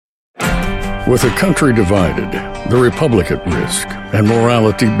With a country divided, the republic at risk, and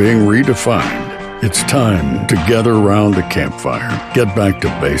morality being redefined, it's time to gather around a campfire, get back to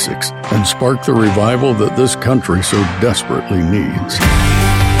basics, and spark the revival that this country so desperately needs.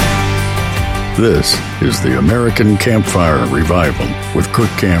 This is the American Campfire Revival with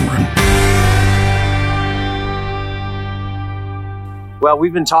Kirk Cameron. Well,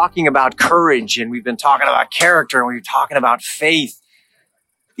 we've been talking about courage, and we've been talking about character, and we've been talking about faith.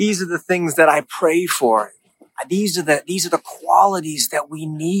 These are the things that I pray for. These are the qualities that we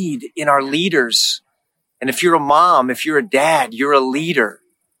need in our leaders. And if you're a mom, if you're a dad, you're a leader.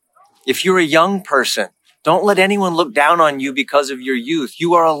 If you're a young person, don't let anyone look down on you because of your youth.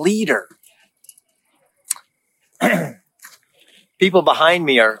 You are a leader. People behind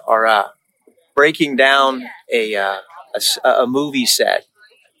me are breaking down a movie set,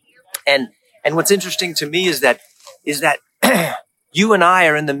 and what's interesting to me is that you and I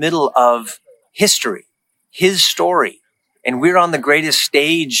are in the middle of history, his story, and we're on the greatest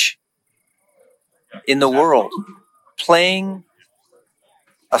stage in the world, playing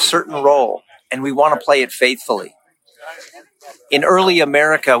a certain role, and we want to play it faithfully. In early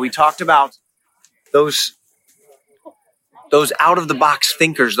America, we talked about those out-of-the-box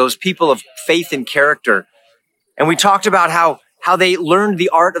thinkers, those people of faith and character. And we talked about how they learned the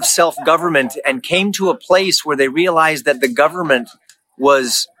art of self-government and came to a place where they realized that the government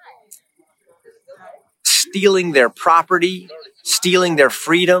was stealing their property, stealing their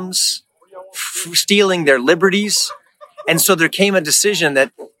freedoms, stealing their liberties. And so there came a decision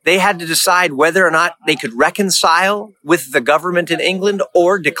that they had to decide whether or not they could reconcile with the government in England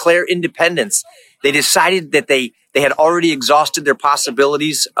or declare independence. They decided that they had already exhausted their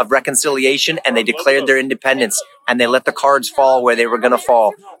possibilities of reconciliation, and they declared their independence, and they let the cards fall where they were going to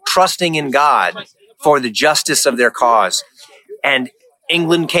fall, trusting in God for the justice of their cause. And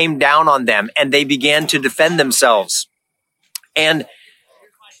England came down on them, and they began to defend themselves. And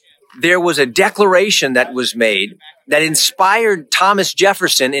there was a declaration that was made that inspired Thomas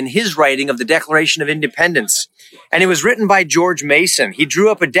Jefferson in his writing of the Declaration of Independence. And it was written by George Mason. He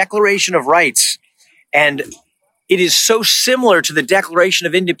drew up a Declaration of Rights, and it is so similar to the Declaration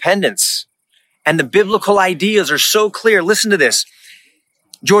of Independence. And the biblical ideas are so clear. Listen to this.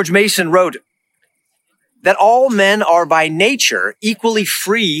 George Mason wrote that all men are by nature equally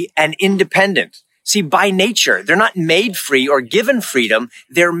free and independent. See, by nature, they're not made free or given freedom.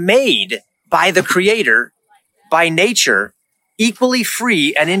 They're made by the Creator, by nature, equally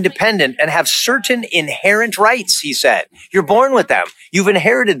free and independent, and have certain inherent rights, he said. You're born with them. You've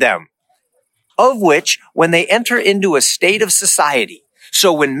inherited them, of which, when they enter into a state of society,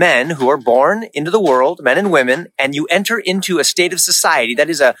 so when men who are born into the world, men and women, and you enter into a state of society, that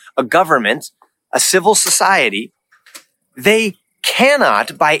is a government, a civil society, they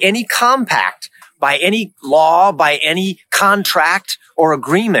cannot, by any compact, by any law, by any contract or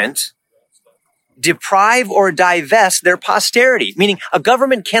agreement, deprive or divest their posterity. Meaning a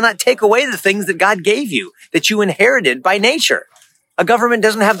government cannot take away the things that God gave you, that you inherited by nature. A government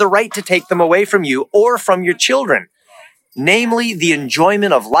doesn't have the right to take them away from you or from your children, namely the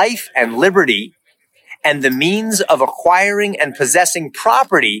enjoyment of life and liberty and the means of acquiring and possessing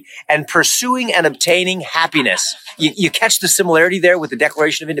property and pursuing and obtaining happiness. You catch the similarity there with the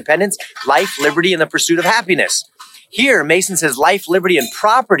Declaration of Independence? Life, liberty, and the pursuit of happiness. Here, Mason says life, liberty, and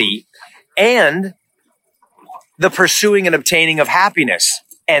property and the pursuing and obtaining of happiness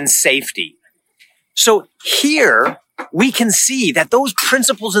and safety. So here, we can see that those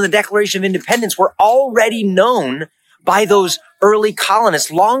principles in the Declaration of Independence were already known by those early colonists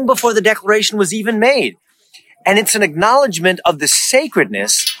long before the Declaration was even made. And it's an acknowledgement of the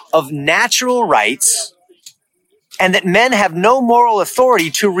sacredness of natural rights and that men have no moral authority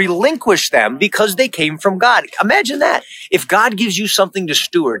to relinquish them because they came from God. Imagine that. If God gives you something to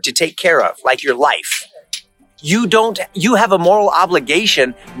steward, to take care of, like your life, you have a moral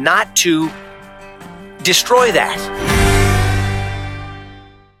obligation not to destroy that.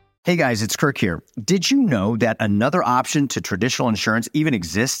 Hey guys, it's Kirk here. Did you know that another option to traditional insurance even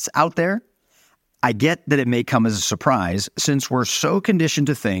exists out there? I get that it may come as a surprise since we're so conditioned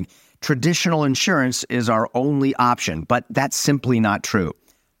to think traditional insurance is our only option, but that's simply not true.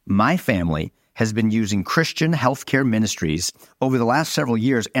 My family has been using Christian healthcare ministries over the last several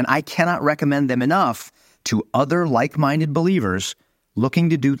years, and I cannot recommend them enough to other like-minded believers looking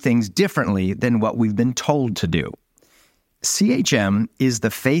to do things differently than what we've been told to do. CHM is the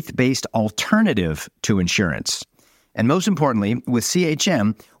faith-based alternative to insurance. And most importantly, with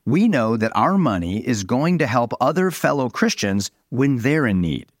CHM, we know that our money is going to help other fellow Christians when they're in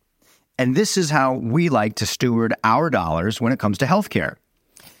need. And this is how we like to steward our dollars when it comes to healthcare.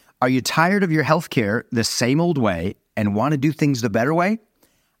 Are you tired of your healthcare the same old way and want to do things the better way?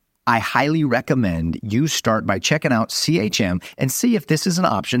 I highly recommend you start by checking out CHM and see if this is an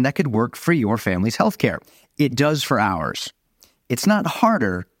option that could work for your family's healthcare. It does for ours. It's not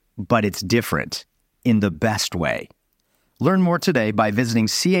harder, but it's different in the best way. Learn more today by visiting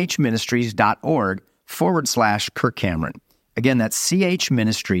chministries.org/Kirk Cameron. Again, that's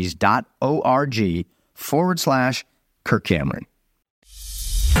chministries.org/Kirk Cameron.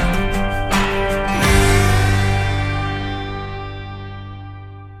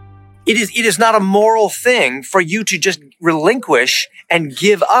 It is not a moral thing for you to just relinquish and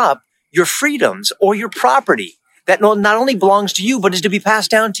give up your freedoms or your property that not only belongs to you, but is to be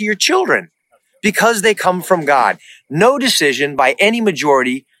passed down to your children because they come from God. No decision by any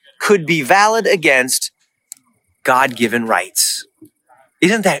majority could be valid against God-given rights.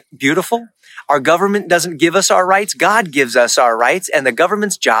 Isn't that beautiful? Our government doesn't give us our rights. God gives us our rights, and the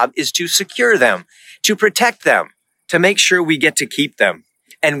government's job is to secure them, to protect them, to make sure we get to keep them.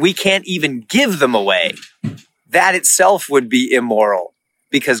 And we can't even give them away. That itself would be immoral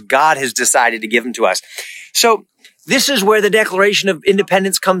because God has decided to give them to us. So this is where the Declaration of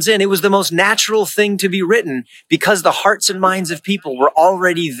Independence comes in. It was the most natural thing to be written because the hearts and minds of people were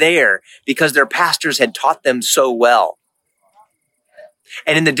already there because their pastors had taught them so well.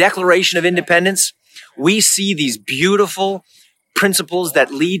 And in the Declaration of Independence, we see these beautiful principles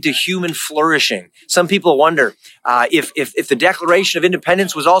that lead to human flourishing. Some people wonder if the Declaration of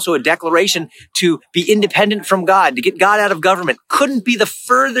Independence was also a declaration to be independent from God, to get God out of government. Couldn't be the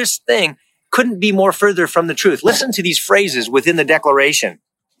furthest thing, couldn't be more further from the truth. Listen to these phrases within the Declaration.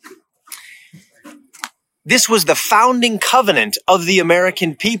 This was the founding covenant of the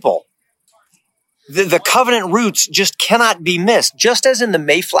American people. The covenant roots just cannot be missed. Just as in the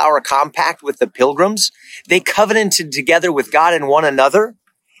Mayflower Compact with the Pilgrims, they covenanted together with God and one another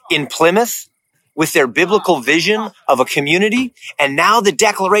in Plymouth with their biblical vision of a community. And now the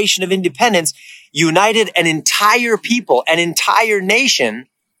Declaration of Independence united an entire people, an entire nation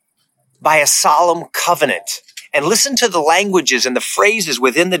by a solemn covenant. And listen to the languages and the phrases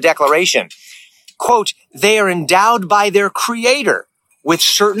within the Declaration. Quote, they are endowed by their Creator with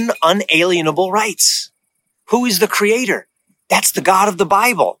certain unalienable rights. Who is the Creator? That's the God of the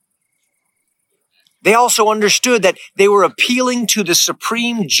Bible. They also understood that they were appealing to the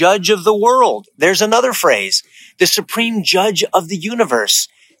supreme judge of the world. There's another phrase, the supreme judge of the universe.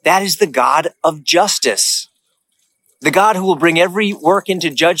 That is the God of justice. The God who will bring every work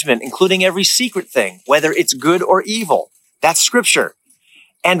into judgment, including every secret thing, whether it's good or evil. That's Scripture.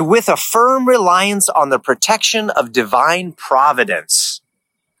 And with a firm reliance on the protection of divine providence.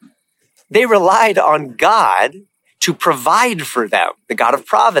 They relied on God to provide for them, the God of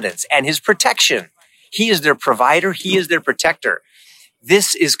providence and his protection. He is their provider. He is their protector.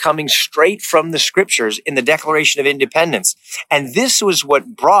 This is coming straight from the Scriptures in the Declaration of Independence. And this was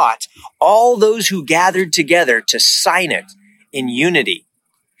what brought all those who gathered together to sign it in unity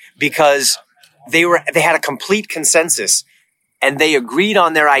because they had a complete consensus. And they agreed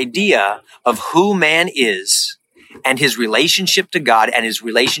on their idea of who man is and his relationship to God and his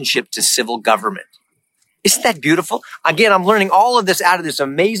relationship to civil government. Isn't that beautiful? Again, I'm learning all of this out of this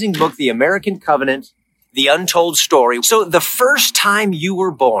amazing book, The American Covenant, The Untold Story. So the first time you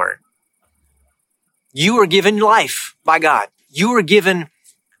were born, you were given life by God. You were given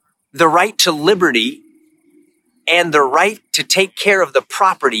the right to liberty and the right to take care of the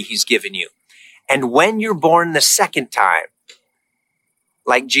property he's given you. And when you're born the second time,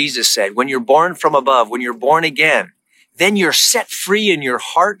 like Jesus said, when you're born from above, when you're born again, then you're set free in your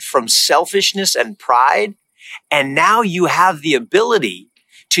heart from selfishness and pride. And now you have the ability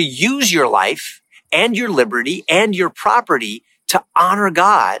to use your life and your liberty and your property to honor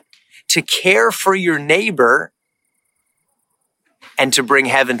God, to care for your neighbor, and to bring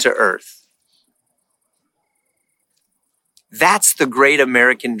heaven to earth. That's the great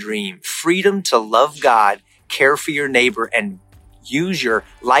American dream. Freedom to love God, care for your neighbor, and use your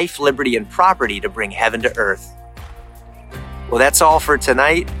life, liberty, and property to bring heaven to earth. Well, that's all for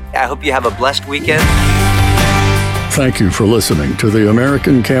tonight. I hope you have a blessed weekend. Thank you for listening to the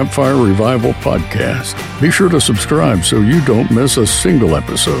American Campfire Revival Podcast. Be sure to subscribe so you don't miss a single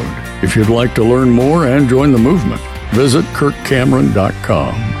episode. If you'd like to learn more and join the movement, visit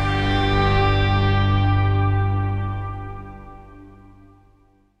kirkcameron.com.